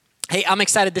Hey, I'm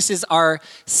excited. This is our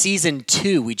season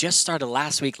 2. We just started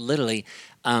last week, literally.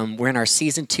 We're in our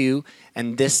season 2,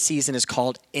 and this season is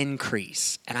called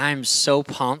Increase. And I'm so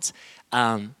pumped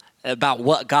about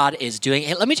what God is doing.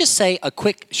 Hey, let me just say a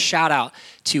quick shout out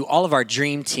to all of our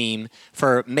dream team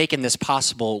for making this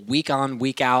possible week on,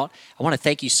 week out. I want to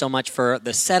thank you so much for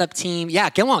the setup team. Yeah,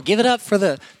 come on, give it up for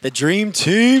the dream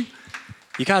team.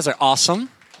 You guys are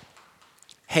awesome.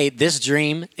 Hey, this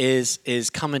dream is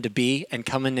coming to be and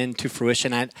coming into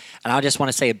fruition. And I just want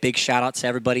to say a big shout out to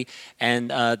everybody.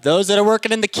 And those that are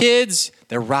working in the kids,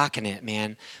 they're rocking it,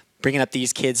 man. Bringing up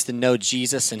these kids to know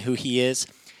Jesus and who he is.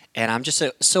 And I'm just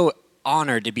so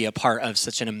honored to be a part of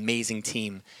such an amazing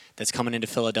team that's coming into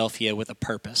Philadelphia with a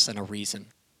purpose and a reason.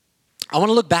 I want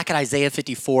to look back at Isaiah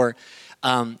 54.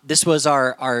 This was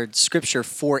our scripture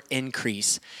for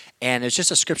increase. And it's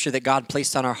just a scripture that God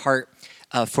placed on our heart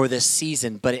for this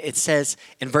season. But it says,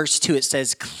 in verse 2, it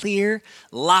says, clear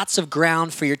lots of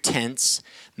ground for your tents.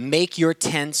 Make your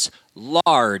tents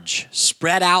large.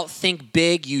 Spread out, think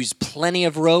big, use plenty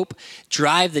of rope.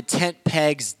 Drive the tent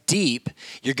pegs deep.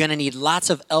 You're going to need lots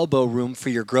of elbow room for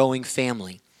your growing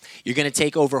family. You're going to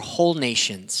take over whole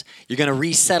nations. You're going to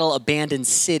resettle abandoned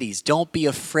cities. Don't be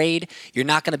afraid. You're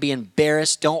not going to be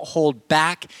embarrassed. Don't hold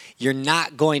back. You're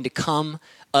not going to come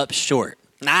up short.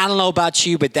 Now, I don't know about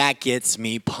you, but that gets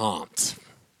me pumped.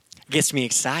 Gets me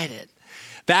excited.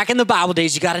 Back in the Bible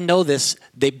days, you got to know this.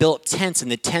 They built tents,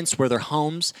 and the tents were their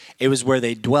homes. It was where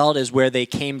they dwelled, is where they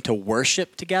came to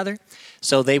worship together.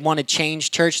 So they want to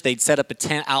change church. They'd set up a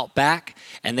tent out back,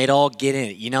 and they'd all get in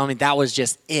it. You know what I mean? That was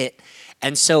just it.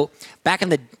 And so back in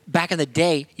the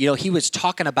day, you know, he was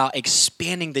talking about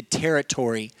expanding the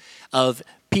territory of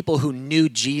people who knew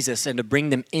Jesus and to bring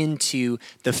them into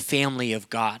the family of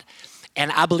God. And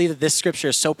I believe that this scripture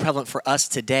is so prevalent for us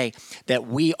today that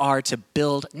we are to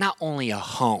build not only a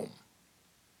home,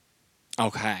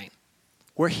 okay,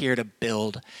 we're here to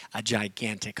build a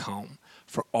gigantic home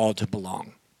for all to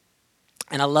belong.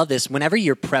 And I love this. Whenever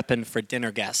you're prepping for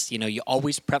dinner guests, you know, you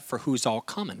always prep for who's all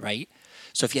coming, right?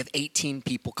 So if you have 18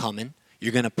 people coming,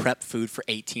 you're going to prep food for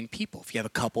 18 people. If you have a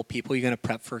couple people, you're going to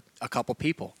prep for a couple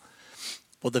people.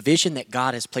 Well, the vision that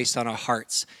God has placed on our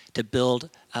hearts to build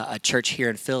a church here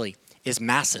in Philly is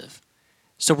massive.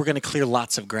 So we're going to clear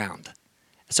lots of ground.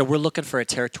 So we're looking for a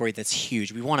territory that's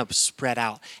huge. We want to spread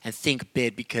out and think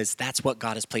big because that's what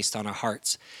God has placed on our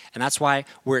hearts. And that's why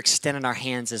we're extending our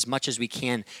hands as much as we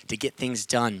can to get things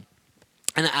done.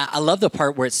 And I love the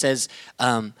part where it says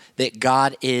that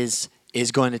God is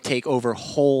going to take over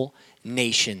whole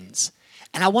nations.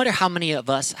 And I wonder how many of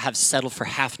us have settled for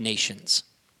half nations,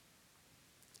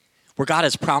 where God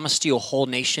has promised you a whole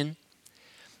nation,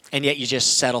 and yet you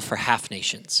just settle for half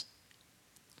nations.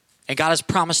 And God has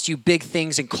promised you big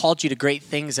things and called you to great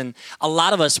things. And a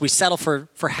lot of us, we settle for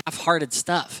half-hearted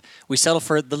stuff. We settle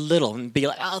for the little and be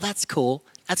like, oh, that's cool.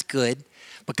 That's good.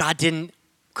 But God didn't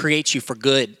create you for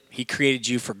good. He created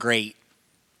you for great.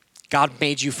 God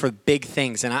made you for big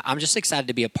things. And I'm just excited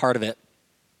to be a part of it.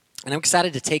 And I'm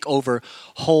excited to take over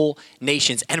whole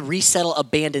nations and resettle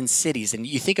abandoned cities. And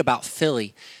you think about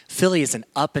Philly. Philly is an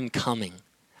up and coming.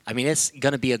 I mean, it's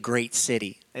going to be a great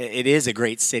city. It is a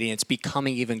great city, and it's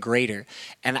becoming even greater.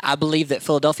 And I believe that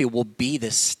Philadelphia will be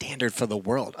the standard for the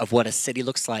world of what a city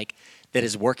looks like that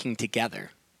is working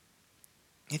together.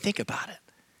 You think about it.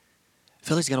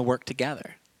 Philly's going to work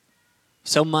together.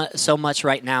 So much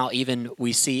right now, even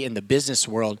we see in the business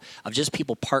world of just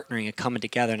people partnering and coming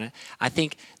together. And I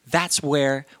think that's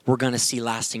where we're going to see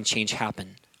lasting change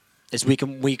happen. Is we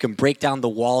can break down the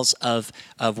walls of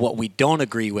what we don't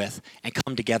agree with and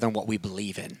come together in what we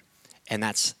believe in. And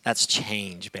that's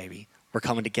change, baby. We're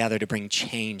coming together to bring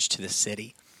change to the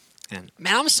city. And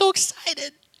man, I'm so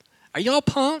excited. Are you all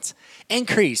pumped?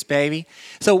 Increase, baby.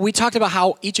 So we talked about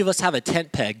how each of us have a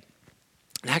tent peg.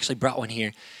 I actually brought one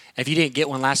here. If you didn't get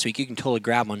one last week, you can totally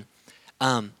grab one.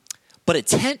 But a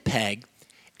tent peg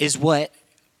is what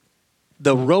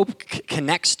the rope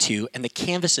connects to, and the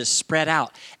canvas is spread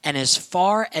out. And as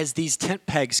far as these tent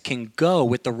pegs can go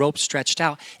with the rope stretched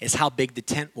out is how big the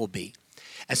tent will be.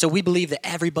 And so we believe that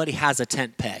everybody has a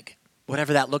tent peg.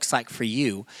 Whatever that looks like for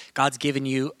you, God's given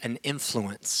you an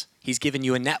influence. He's given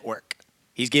you a network.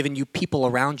 He's given you people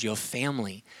around you, a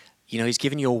family. You know, he's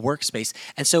given you a workspace.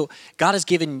 And so God has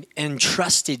given and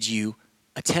entrusted you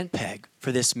a tent peg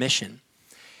for this mission.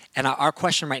 And our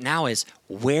question right now is,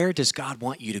 where does God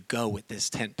want you to go with this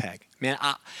tent peg? Man,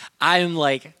 I'm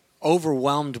like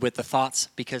overwhelmed with the thoughts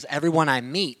because everyone I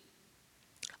meet,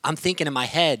 I'm thinking in my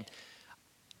head,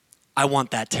 I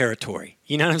want that territory.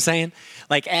 You know what I'm saying?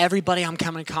 Like everybody I'm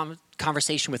coming in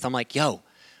conversation with, I'm like, yo,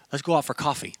 let's go out for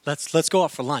coffee. Let's go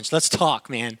out for lunch. Let's talk,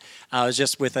 man. I was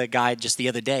just with a guy just the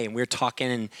other day, and we were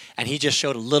talking, and he just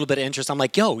showed a little bit of interest. I'm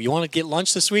like, yo, you want to get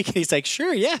lunch this week? And he's like,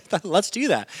 sure, yeah, let's do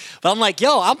that. But I'm like,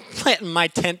 yo, I'm planting my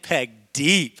tent peg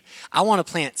deep. I want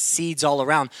to plant seeds all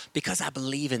around because I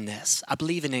believe in this. I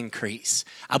believe in increase.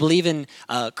 I believe in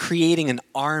creating an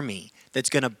army that's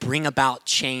going to bring about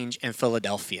change in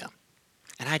Philadelphia.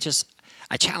 And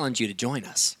I challenge you to join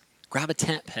us. Grab a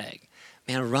tent peg.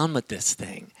 Man, run with this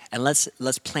thing. And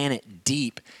let's plant it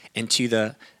deep into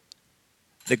the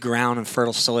ground and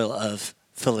fertile soil of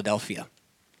Philadelphia.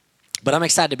 But I'm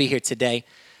excited to be here today.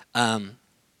 And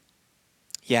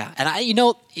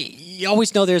you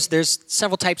always know there's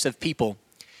several types of people,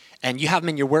 and you have them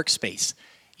in your workspace.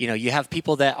 You know, you have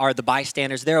people that are the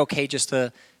bystanders. They're okay just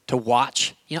to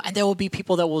watch, and there will be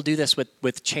people that will do this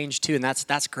with change too, and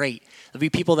that's great. There'll be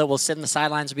people that will sit in the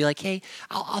sidelines and be like, hey,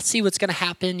 I'll see what's going to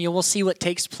happen. We'll see what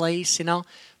takes place,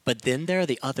 But then there are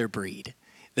the other breed,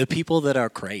 the people that are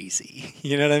crazy.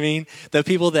 You know what I mean? The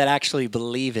people that actually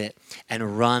believe it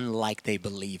and run like they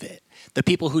believe it. The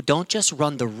people who don't just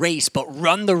run the race, but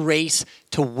run the race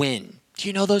to win. Do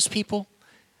you know those people?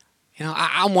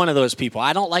 I'm one of those people.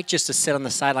 I don't like just to sit on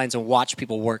the sidelines and watch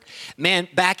people work. Man,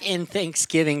 back in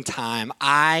Thanksgiving time,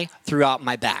 I threw out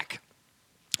my back.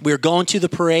 We were going to the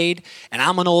parade, and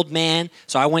I'm an old man,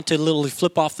 so I went to literally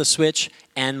flip off the switch,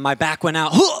 and my back went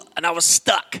out, and I was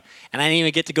stuck. And I didn't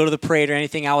even get to go to the parade or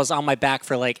anything. I was on my back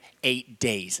for like 8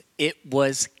 days. It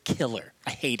was killer.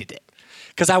 I hated it.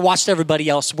 Because I watched everybody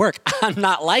else work. I'm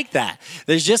not like that.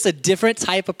 There's just a different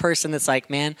type of person that's like,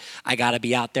 man, I got to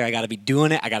be out there. I got to be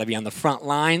doing it. I got to be on the front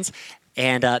lines.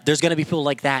 And there's going to be people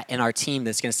like that in our team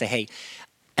that's going to say, hey,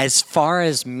 as far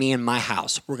as me and my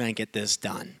house, we're going to get this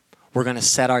done. We're going to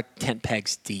set our tent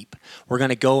pegs deep. We're going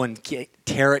to go and get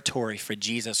territory for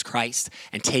Jesus Christ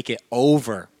and take it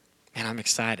over. Man, I'm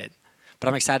excited. But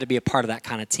I'm excited to be a part of that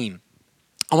kind of team.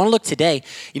 I want to look today,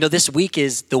 this week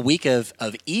is the week of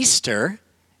Easter.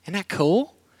 Isn't that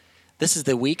cool? This is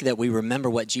the week that we remember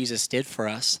what Jesus did for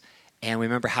us, and we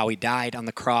remember how he died on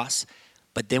the cross,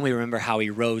 but then we remember how he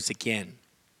rose again.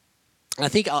 And I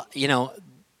think,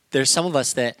 there's some of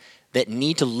us that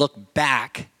need to look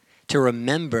back to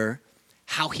remember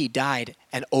how he died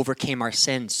and overcame our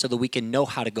sins so that we can know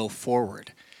how to go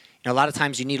forward. A lot of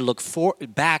times you need to look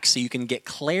back so you can get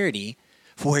clarity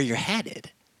for where you're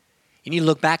headed. You need to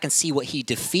look back and see what he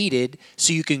defeated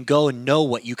so you can go and know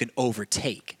what you can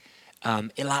overtake. A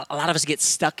lot of us get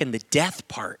stuck in the death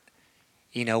part.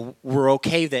 We're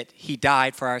okay that he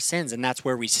died for our sins, and that's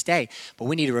where we stay. But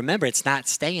we need to remember it's not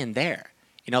staying there.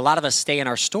 A lot of us stay in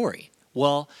our story.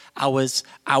 Well, I was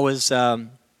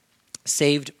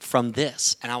saved from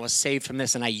this, and I was saved from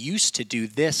this, and I used to do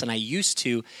this, and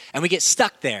we get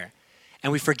stuck there.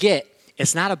 And we forget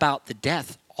it's not about the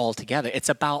death altogether. It's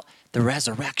about the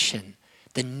resurrection,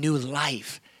 the new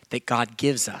life that God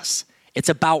gives us. It's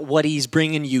about what he's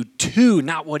bringing you to,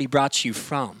 not what he brought you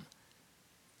from.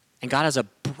 And God has a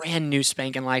brand new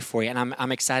spanking life for you, and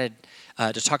I'm excited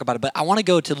to talk about it. But I want to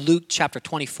go to Luke chapter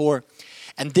 24,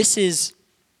 and this is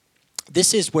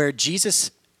where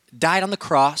Jesus died on the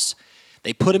cross.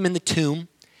 They put him in the tomb,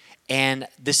 and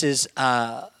this is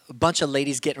a bunch of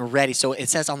ladies getting ready. So it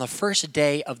says on the first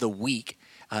day of the week,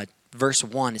 verse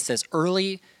 1, it says,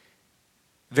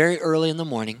 very early in the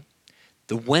morning,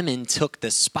 the women took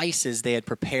the spices they had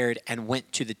prepared and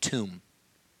went to the tomb.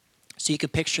 So you can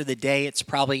picture the day. It's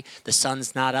probably, the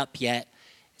sun's not up yet.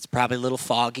 It's probably a little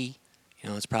foggy.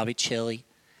 It's probably chilly.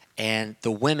 And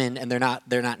the women, and they're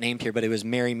not named here, but it was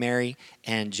Mary,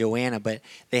 and Joanna, but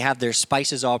they have their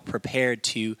spices all prepared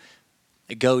to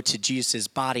go to Jesus'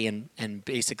 body and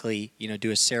basically,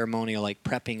 do a ceremonial like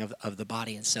prepping of the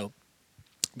body. And so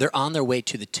they're on their way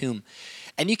to the tomb.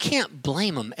 And you can't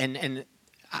blame them. And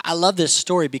I love this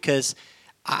story because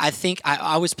I think I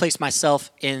always place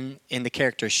myself in the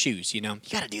character's shoes, You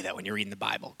got to do that when you're reading the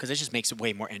Bible because it just makes it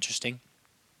way more interesting.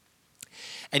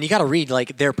 And you got to read,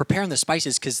 like, they're preparing the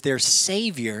spices because their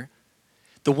Savior,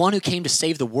 the one who came to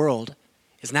save the world,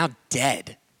 is now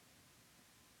dead.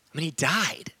 He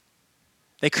died.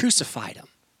 They crucified him.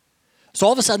 So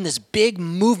all of a sudden, this big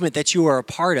movement that you are a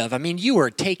part of, you were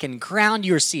taking ground,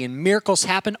 you were seeing miracles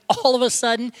happen. All of a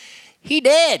sudden, he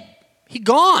dead. He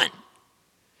gone.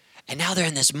 And now they're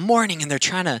in this mourning, and they're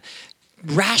trying to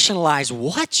rationalize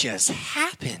what just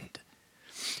happened.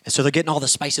 And so they're getting all the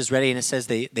spices ready, and it says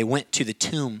they went to the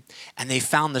tomb, and they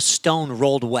found the stone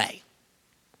rolled away.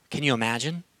 Can you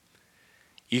imagine?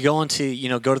 You go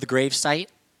to the grave site,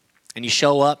 and you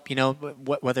show up,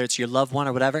 whether it's your loved one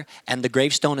or whatever, and the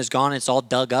gravestone is gone, it's all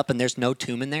dug up, and there's no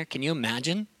tomb in there. Can you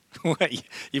imagine?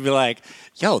 You'd be like,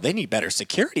 yo, they need better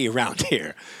security around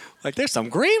here. Like, there's some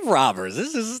grave robbers.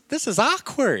 This is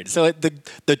awkward. So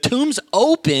the tomb's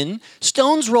open,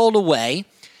 stones rolled away,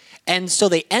 and so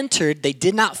they entered. They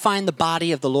did not find the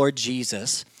body of the Lord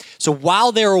Jesus. So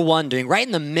while they were wondering, right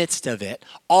in the midst of it,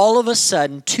 all of a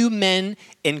sudden, two men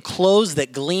in clothes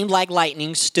that gleamed like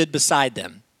lightning stood beside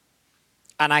them.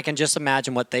 And I can just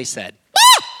imagine what they said.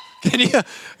 Ah!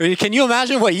 Can you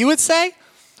imagine what you would say?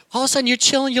 All of a sudden, you're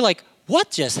chilling. You're like,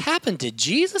 what just happened to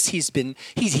Jesus?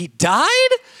 He died?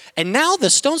 And now the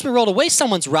stone's been rolled away.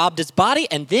 Someone's robbed his body.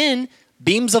 And then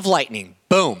beams of lightning.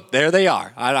 Boom. There they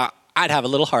are. I'd have a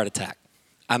little heart attack.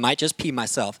 I might just pee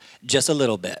myself just a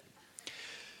little bit.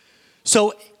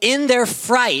 So in their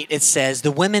fright, it says,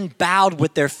 the women bowed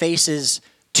with their faces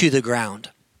to the ground.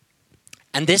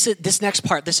 And this next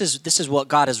part, this is what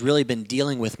God has really been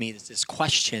dealing with me, this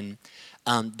question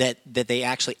that they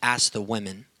actually asked the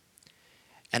women.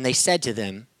 And they said to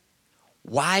them,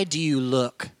 why do you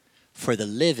look for the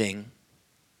living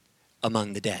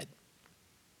among the dead?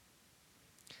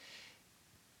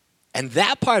 And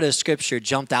that part of Scripture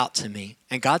jumped out to me,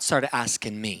 and God started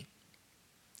asking me,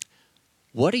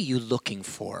 what are you looking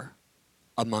for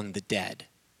among the dead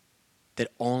that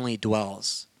only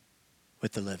dwells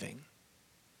with the living?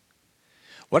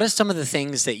 What are some of the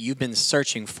things that you've been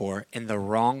searching for in the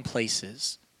wrong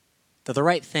places? They're the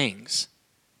right things,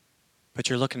 but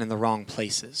you're looking in the wrong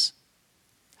places.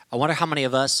 I wonder how many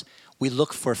of us, we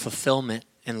look for fulfillment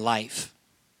in life.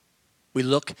 We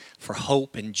look for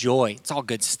hope and joy. It's all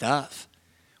good stuff.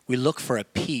 We look for a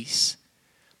peace,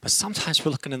 but sometimes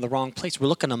we're looking in the wrong place. We're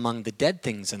looking among the dead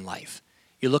things in life.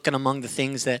 You're looking among the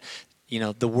things that,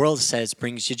 the world says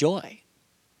brings you joy,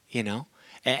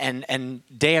 And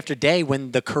day after day,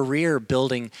 when the career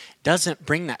building doesn't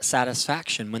bring that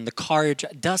satisfaction, when the car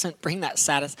doesn't bring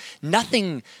that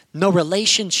nothing, no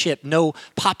relationship, no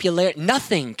popularity,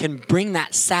 nothing can bring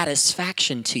that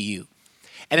satisfaction to you.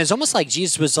 And it's almost like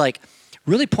Jesus was like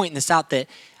really pointing this out, that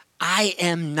I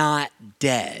am not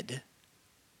dead.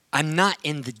 I'm not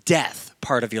in the death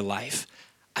part of your life.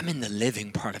 I'm in the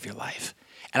living part of your life.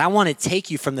 And I want to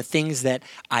take you from the things that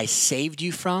I saved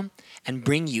you from and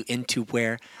bring you into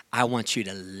where I want you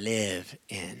to live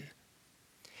in.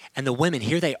 And the women,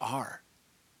 here they are.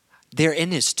 They're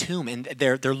in his tomb, and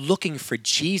they're looking for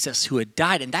Jesus who had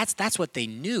died, and that's what they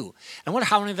knew. I wonder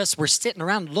how many of us were sitting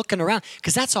around, looking around,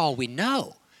 because that's all we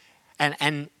know.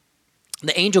 And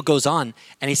the angel goes on,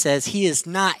 and he says, he is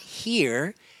not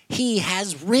here. He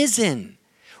has risen.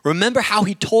 Remember how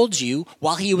he told you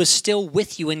while he was still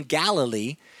with you in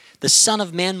Galilee, the Son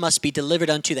of Man must be delivered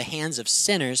unto the hands of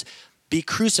sinners, be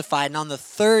crucified, and on the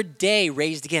third day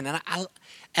raised again.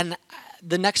 And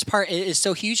the next part is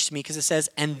so huge to me because it says,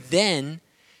 and then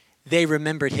they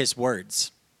remembered his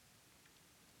words.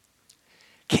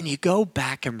 Can you go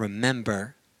back and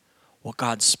remember what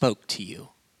God spoke to you?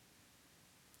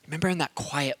 Remember in that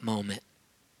quiet moment.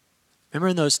 Remember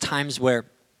in those times where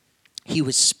he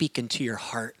was speaking to your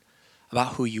heart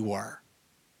about who you were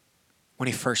when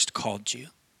he first called you.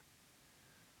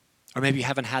 Or maybe you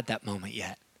haven't had that moment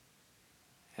yet.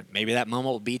 And maybe that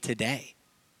moment will be today.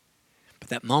 But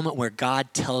that moment where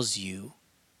God tells you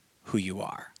who you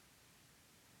are.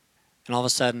 And all of a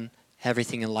sudden,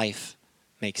 everything in life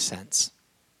makes sense.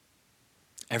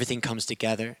 Everything comes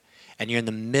together, and you're in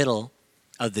the middle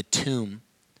of the tomb,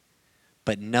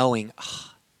 but knowing,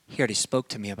 he already spoke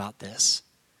to me about this.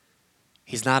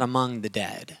 He's not among the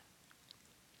dead.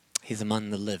 He's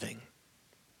among the living.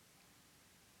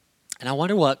 And I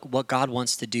wonder what God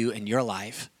wants to do in your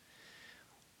life.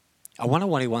 I wonder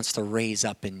what he wants to raise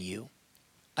up in you.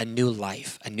 A new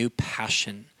life, a new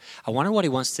passion. I wonder what he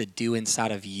wants to do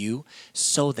inside of you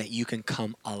so that you can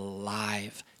come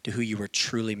alive to who you were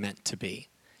truly meant to be.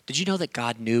 Did you know that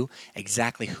God knew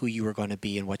exactly who you were going to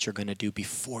be and what you're going to do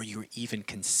before you were even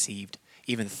conceived,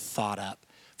 even thought up?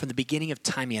 From the beginning of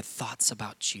time, he had thoughts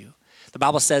about you. The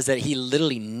Bible says that he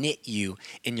literally knit you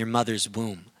in your mother's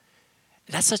womb.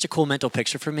 That's such a cool mental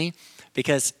picture for me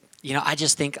because, I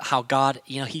just think how God,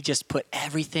 he just put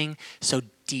everything so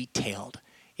detailed.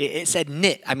 It said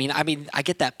knit. I mean, I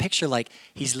get that picture like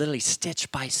he's literally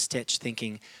stitch by stitch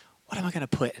thinking, what am I going to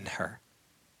put in her?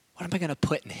 What am I going to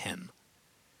put in him?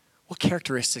 What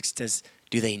characteristics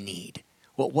do they need?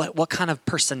 What kind of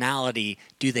personality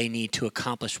do they need to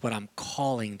accomplish what I'm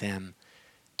calling them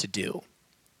to do?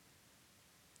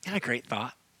 Isn't that a great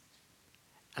thought?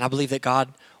 And I believe that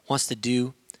God wants to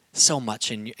do so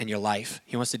much in your life.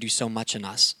 He wants to do so much in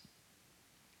us.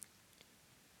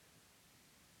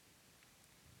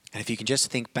 And if you can just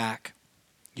think back,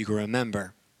 you can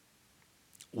remember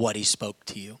what he spoke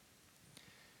to you.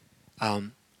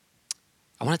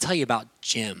 I want to tell you about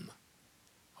Jim.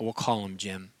 We'll call him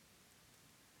Jim.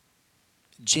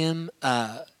 Jim,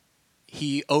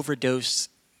 he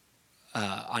overdosed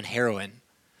on heroin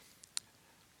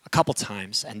a couple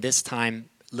times, and this time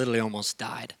literally almost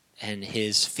died. And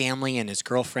his family and his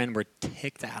girlfriend were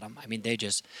ticked at him. I mean, they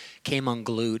just came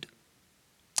unglued.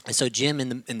 And so Jim,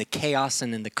 in the chaos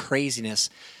and in the craziness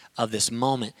of this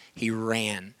moment, he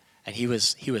ran, and he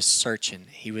was searching.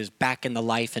 He was back in the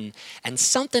life, and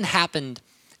something happened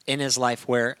in his life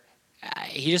where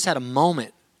he just had a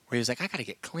moment where he was like, I got to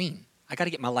get clean. I got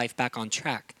to get my life back on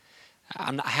track.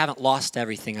 I haven't lost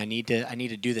everything. I need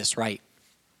to do this right.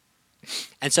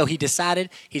 And so he decided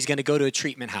he's going to go to a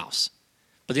treatment house.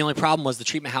 But the only problem was the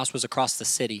treatment house was across the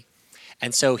city.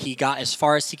 And so he got as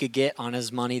far as he could get on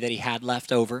his money that he had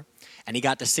left over, and he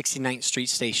got to 69th Street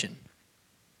Station.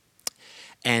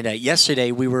 And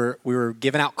yesterday we were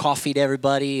giving out coffee to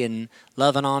everybody and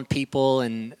loving on people,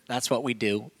 and that's what we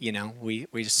do. You know, we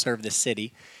just serve the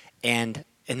city. And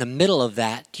in the middle of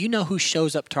that, do you know who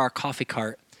shows up to our coffee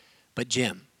cart but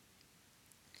Jim?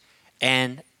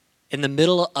 And in the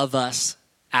middle of us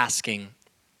asking,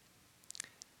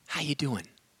 how you doing?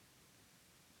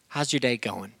 How's your day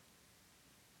going?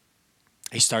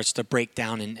 He starts to break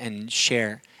down and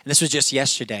share. And this was just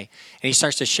yesterday. And he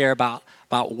starts to share about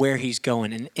where he's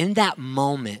going. And in that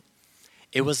moment,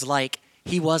 it was like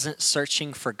he wasn't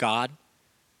searching for God,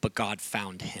 but God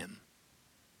found him.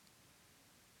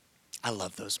 I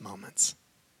love those moments.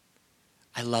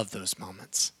 I love those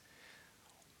moments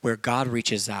where God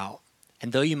reaches out.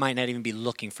 And though you might not even be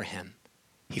looking for him,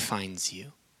 he finds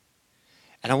you.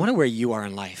 And I wonder where you are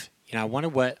in life. You know, I wonder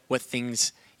what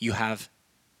things you have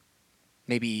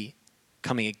maybe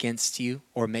coming against you,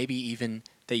 or maybe even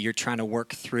that you're trying to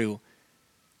work through.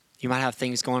 You might have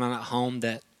things going on at home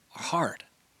that are hard.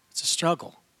 It's a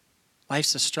struggle.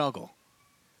 Life's a struggle.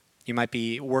 You might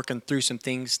be working through some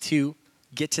things to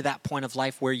get to that point of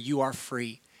life where you are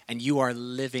free and you are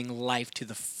living life to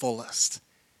the fullest.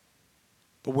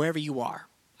 But wherever you are,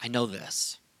 I know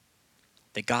this,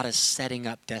 that God is setting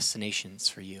up destinations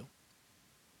for you.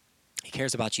 He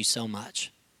cares about you so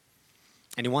much.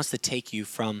 And he wants to take you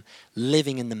from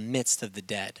living in the midst of the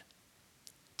dead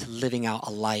to living out a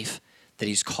life that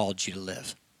he's called you to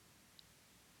live.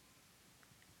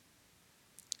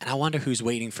 And I wonder who's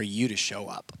waiting for you to show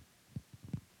up.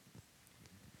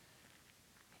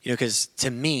 You know, because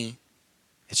to me,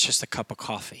 it's just a cup of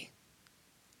coffee.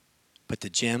 But to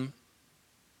Jim,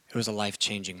 it was a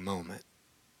life-changing moment.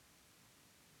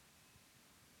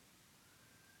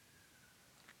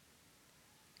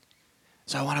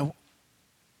 So I want to,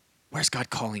 where's God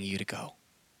calling you to go?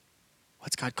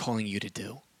 What's God calling you to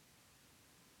do?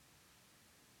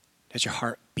 Does your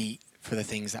heart beat for the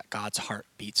things that God's heart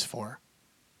beats for?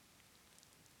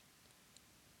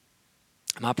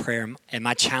 My prayer and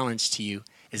my challenge to you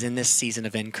is in this season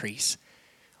of increase,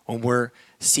 when we're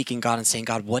seeking God and saying,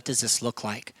 God, what does this look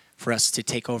like for us to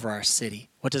take over our city?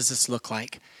 What does this look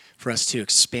like for us to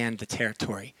expand the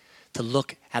territory? To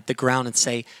look at the ground and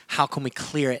say, how can we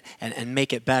clear it and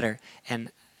make it better?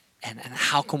 And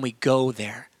how can we go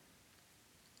there?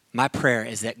 My prayer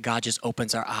is that God just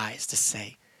opens our eyes to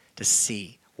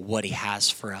see what he has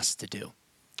for us to do,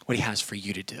 what he has for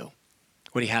you to do,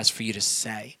 what he has for you to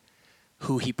say,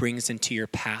 who he brings into your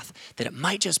path, that it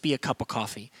might just be a cup of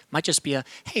coffee, might just be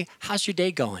hey, how's your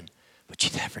day going? But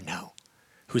you never know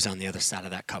who's on the other side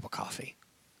of that cup of coffee.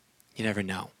 You never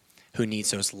know who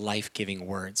needs those life-giving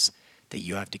words that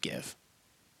you have to give.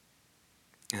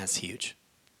 And that's huge.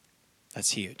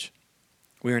 That's huge.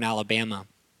 We were in Alabama,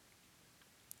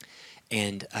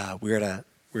 and we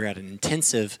were at an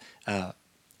intensive, and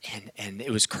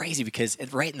it was crazy because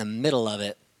right in the middle of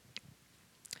it,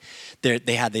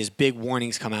 they had these big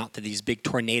warnings come out that these big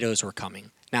tornadoes were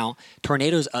coming. Now,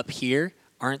 tornadoes up here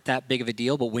aren't that big of a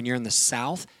deal, but when you're in the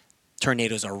South,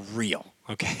 tornadoes are real,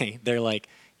 okay? They're like,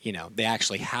 they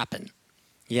actually happen.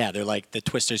 Yeah, they're like the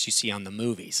twisters you see on the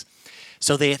movies.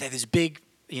 So they have this big,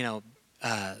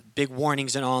 big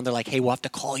warnings and all, and they're like, hey, we'll have to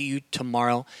call you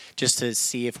tomorrow just to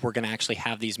see if we're going to actually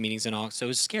have these meetings and all. So it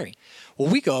was scary. Well,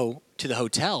 we go to the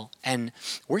hotel, and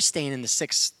we're staying in the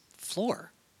 6th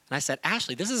floor. And I said,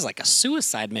 Ashley, this is like a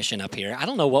suicide mission up here. I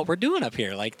don't know what we're doing up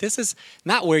here. Like, this is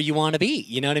not where you want to be.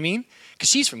 You know what I mean? Because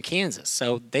she's from Kansas.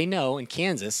 So they know in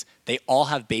Kansas, they all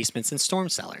have basements and storm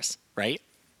cellars, right?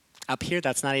 Up here,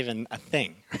 that's not even a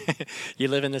thing. You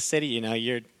live in the city,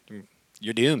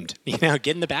 you're doomed. Get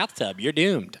in the bathtub. You're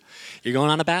doomed. You're going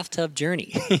on a bathtub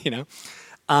journey,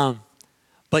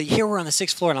 But here we're on the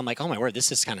 6th floor, and I'm like, oh, my word, this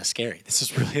is kind of scary. This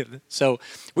is really... So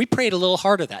we prayed a little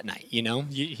harder that night,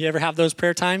 You ever have those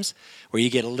prayer times where you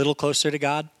get a little closer to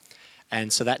God?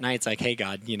 And so that night it's like, hey,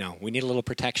 God, we need a little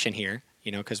protection here,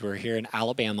 because we're here in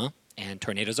Alabama and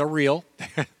tornadoes are real.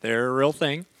 They're a real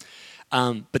thing.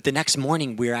 But the next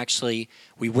morning we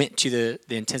went to the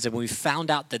intensive and we found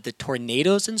out that the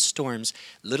tornadoes and storms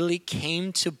literally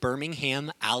came to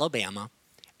Birmingham, Alabama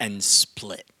and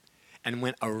split and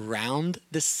went around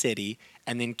the city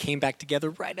and then came back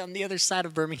together right on the other side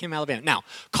of Birmingham, Alabama. Now,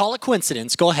 call it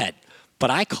coincidence, go ahead. But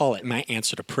I call it my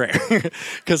answer to prayer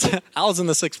because I was in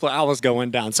the 6th floor, I was going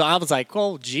down. So I was like,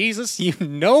 oh, Jesus, you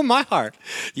know my heart.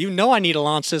 You know I need to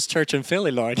launch this church in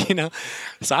Philly, Lord,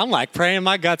 So I'm like praying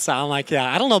my guts out. I'm like,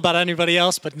 yeah, I don't know about anybody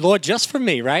else, but Lord, just for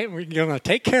me, right? You're going to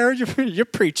take care of your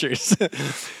preachers.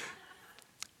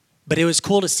 But it was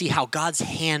cool to see how God's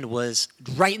hand was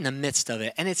right in the midst of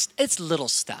it. And it's little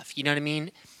stuff, you know what I mean?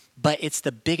 But it's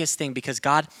the biggest thing because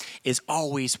God is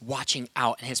always watching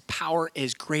out and his power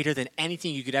is greater than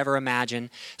anything you could ever imagine.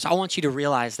 So I want you to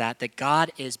realize that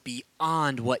God is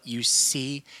beyond what you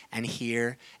see and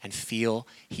hear and feel.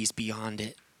 He's beyond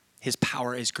it. His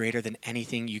power is greater than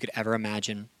anything you could ever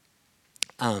imagine.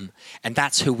 And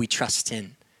that's who we trust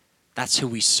in. That's who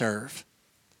we serve.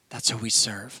 That's who we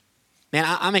serve. Man,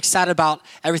 I'm excited about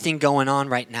everything going on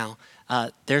right now.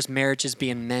 There's marriages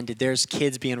being mended. There's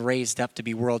kids being raised up to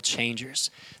be world changers.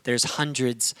 There's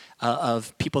hundreds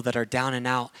of people that are down and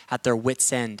out at their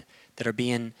wits' end that are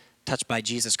being touched by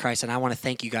Jesus Christ. And I want to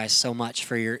thank you guys so much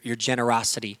for your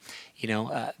generosity.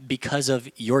 Because of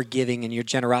your giving and your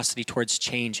generosity towards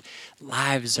change,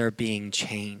 lives are being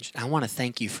changed. I want to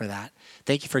thank you for that.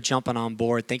 Thank you for jumping on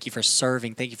board. Thank you for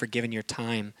serving. Thank you for giving your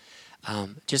time.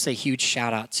 Just a huge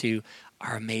shout out to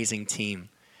our amazing team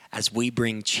as we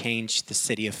bring change to the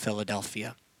city of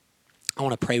Philadelphia. I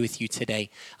want to pray with you today.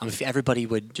 If everybody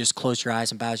would just close your eyes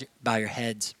and bow your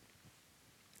heads.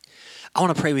 I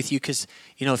want to pray with you because,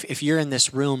 if you're in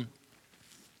this room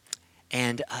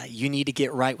and you need to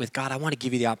get right with God, I want to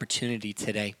give you the opportunity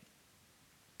today.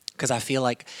 Because I feel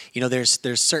like, there's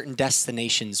certain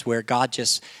destinations where God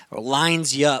just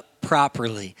lines you up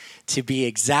properly to be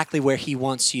exactly where he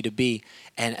wants you to be.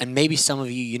 And maybe some of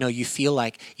you, you feel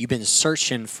like you've been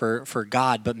searching for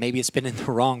God, but maybe it's been in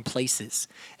the wrong places.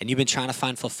 And you've been trying to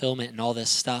find fulfillment and all this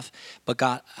stuff. But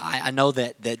God, I know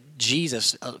that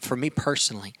Jesus, for me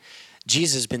personally,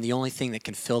 Jesus has been the only thing that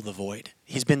can fill the void.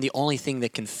 He's been the only thing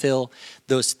that can fill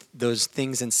those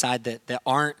things inside that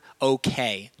aren't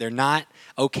okay. They're not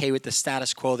okay with the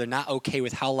status quo. They're not okay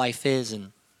with how life is.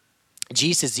 And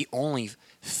Jesus is the only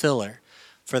filler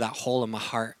for that hole in my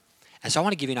heart. And so I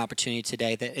want to give you an opportunity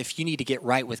today that if you need to get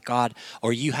right with God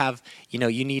or you have, you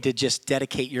need to just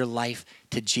dedicate your life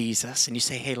to Jesus and you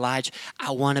say, hey, Lige,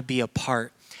 I want to be a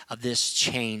part of this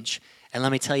change. And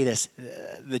let me tell you this,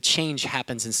 the change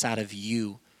happens inside of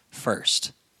you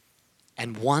first.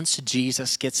 And once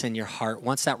Jesus gets in your heart,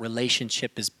 once that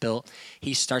relationship is built,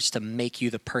 he starts to make you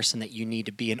the person that you need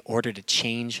to be in order to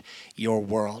change your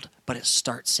world. But it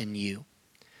starts in you.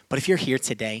 But if you're here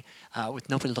today with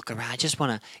nobody looking around, I just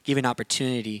want to give you an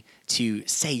opportunity to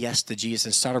say yes to Jesus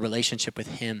and start a relationship with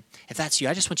him. If that's you,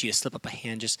 I just want you to slip up a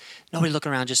hand. Just nobody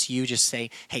looking around, just you. Just say,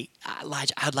 hey,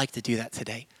 Elijah, I'd like to do that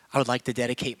today. I would like to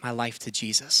dedicate my life to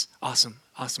Jesus. Awesome.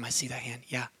 I see that hand.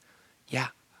 Yeah.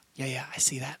 I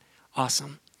see that.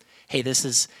 Awesome. Hey, this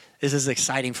is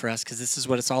exciting for us because this is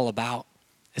what it's all about.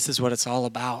 This is what it's all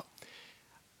about.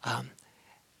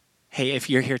 Hey, if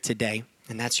you're here today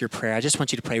and that's your prayer, I just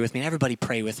want you to pray with me. Everybody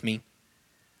pray with me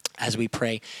as we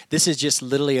pray. This is just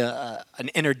literally an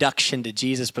introduction to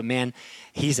Jesus, but man,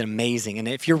 he's amazing. And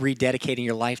if you're rededicating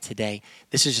your life today,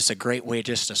 this is just a great way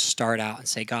just to start out and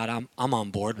say, God, I'm on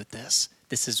board with this.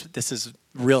 This is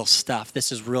real stuff.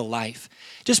 This is real life.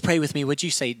 Just pray with me. Would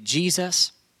you say,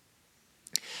 Jesus,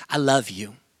 I love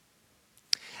you.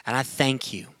 And I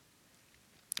thank you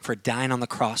for dying on the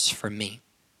cross for me.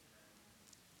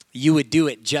 You would do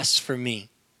it just for me.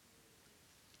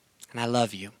 And I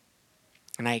love you.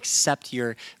 And I accept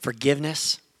your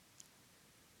forgiveness.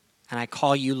 And I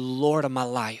call you Lord of my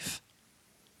life.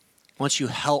 Won't you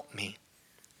help me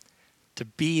to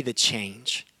be the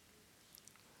change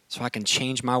so I can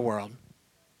change my world?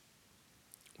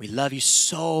 We love you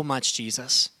so much,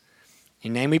 Jesus.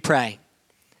 In your name we pray.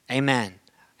 Amen.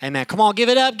 Amen. Come on, give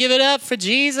it up for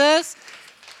Jesus.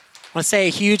 I want to say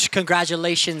a huge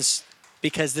congratulations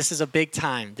because this is a big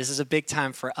time. This is a big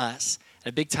time for us.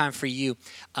 A big time for you.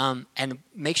 And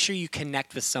make sure you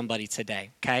connect with somebody today,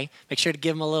 okay? Make sure to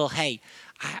give them a little, hey,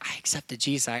 I accepted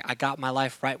Jesus. I got my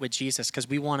life right with Jesus because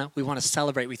we want to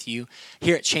celebrate with you.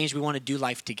 Here at Change, we want to do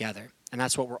life together. And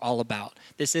that's what we're all about.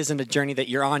 This isn't a journey that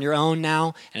you're on your own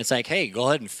now, and it's like, hey, go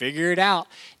ahead and figure it out.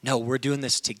 No, we're doing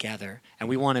this together, and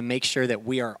we want to make sure that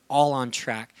we are all on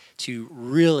track to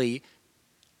really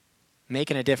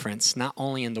making a difference, not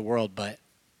only in the world, but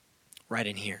right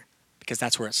in here, because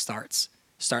that's where it starts.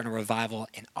 Starting a revival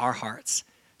in our hearts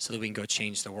so that we can go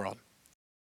change the world.